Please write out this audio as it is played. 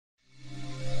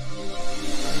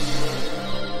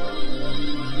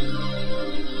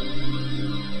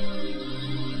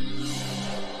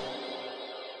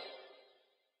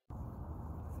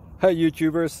Hey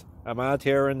YouTubers, I'm out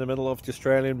here in the middle of the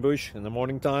Australian bush in the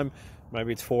morning time.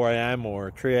 Maybe it's 4 a.m.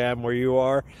 or 3 a.m. where you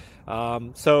are.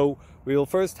 So we will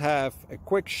first have a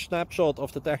quick snapshot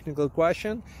of the technical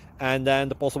question and then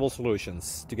the possible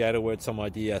solutions, together with some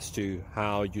ideas to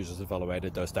how users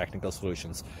evaluated those technical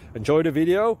solutions. Enjoy the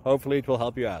video, hopefully it will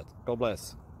help you out. God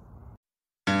bless.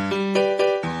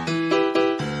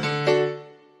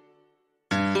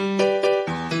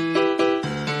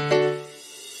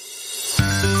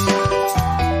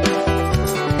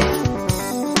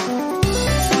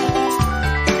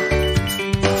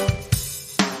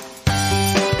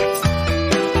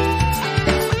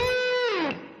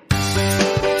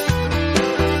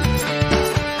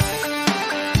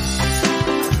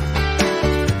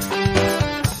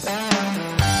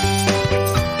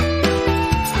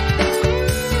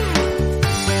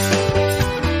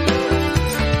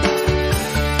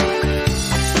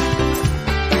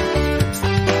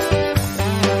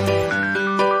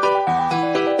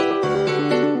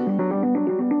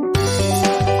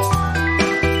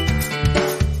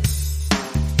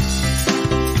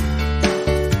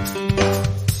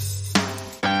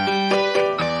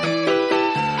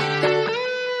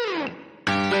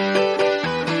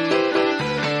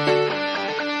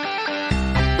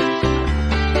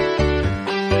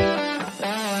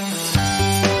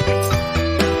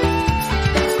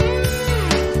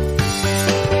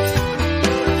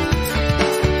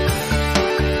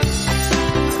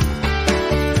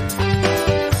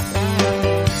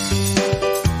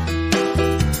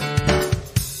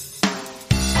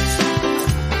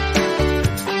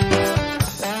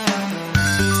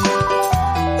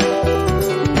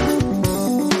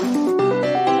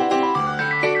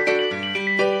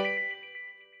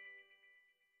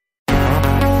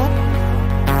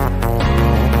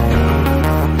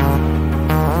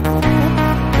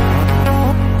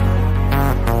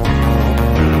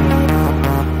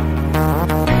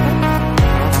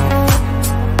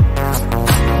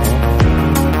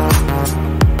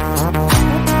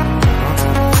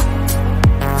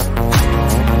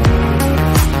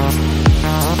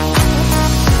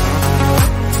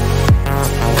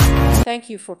 Thank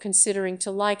you for considering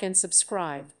to like and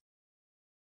subscribe.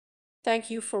 Thank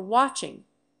you for watching,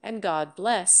 and God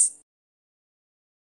bless.